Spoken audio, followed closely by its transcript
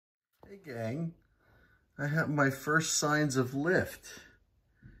Hey gang, I have my first signs of lift.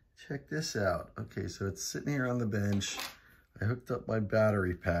 Check this out. Okay, so it's sitting here on the bench. I hooked up my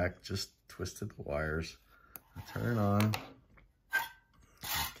battery pack, just twisted the wires. I turn it on,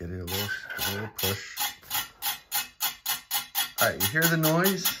 get it a little push. All right, you hear the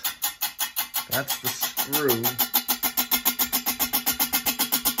noise? That's the screw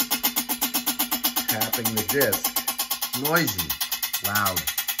tapping the disc. Noisy, loud.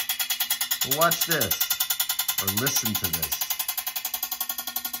 Well, watch this, or listen to this.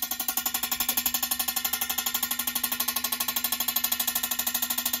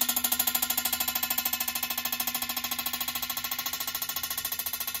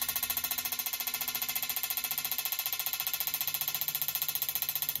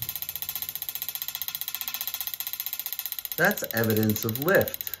 That's evidence of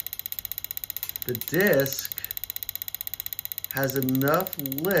lift. The disc has enough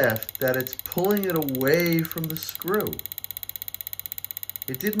lift that it's pulling it away from the screw.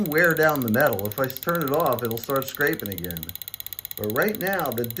 It didn't wear down the metal. If I turn it off, it'll start scraping again. But right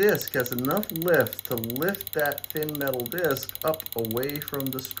now, the disc has enough lift to lift that thin metal disc up away from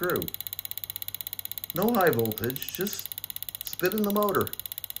the screw. No high voltage, just spinning the motor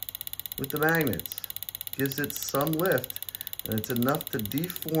with the magnets. Gives it some lift, and it's enough to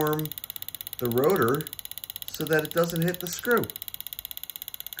deform the rotor so that it doesn't hit the screw.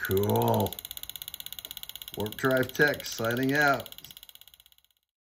 Cool. Warp Drive Tech signing out.